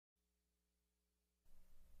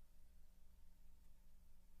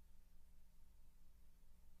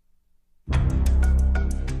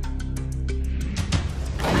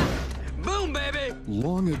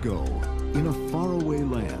Long ago, in a faraway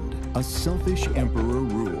land, a selfish emperor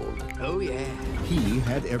ruled. Oh, yeah. He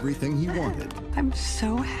had everything he wanted. I'm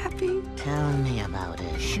so happy. Tell me about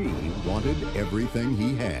it. She wanted everything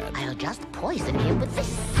he had. I'll just poison you with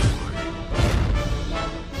this.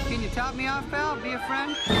 Can you top me off, pal? Be a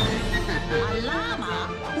friend? A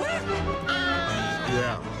llama?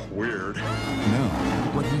 Yeah, weird. Now,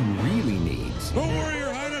 what he really needs Don't worry,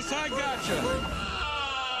 Your Highness, I gotcha.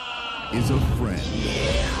 is a friend.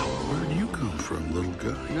 Where do you come from, little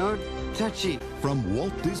guy? No touchy. From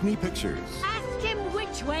Walt Disney Pictures. Ask him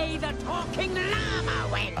which way the talking llama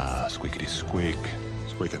went. Squeakity squeak.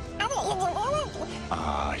 Squeaking.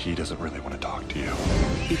 He doesn't really want to talk to you.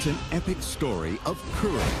 It's an epic story of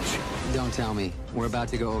courage, Don't tell me. We're about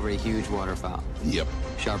to go over a huge waterfall. Yep,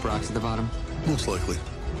 Sharp rocks at the bottom. most likely.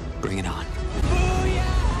 Bring it on.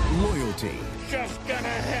 loyalty, Just gonna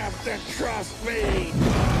have to trust me.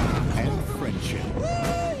 and friendship.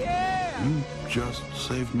 You just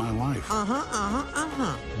saved my life.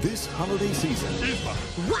 This holiday season,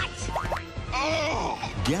 What?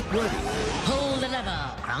 get ready Pull the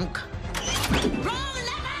lever, Crunk. Roll lever!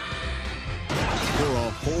 for a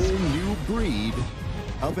whole new breed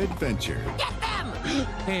of adventure. Get them!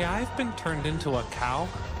 Hey, I've been turned into a cow.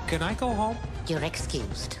 Can I go home? You're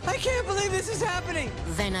excused. I can't believe this is happening.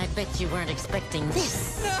 Then I bet you weren't expecting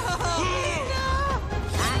this. No!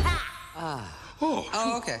 Aha!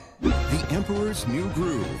 Oh, okay. The Emperor's New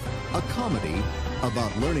Groove, a comedy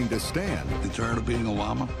about learning to stand You tired of being a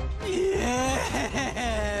llama?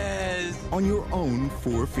 Yes! on your own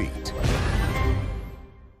 4 feet.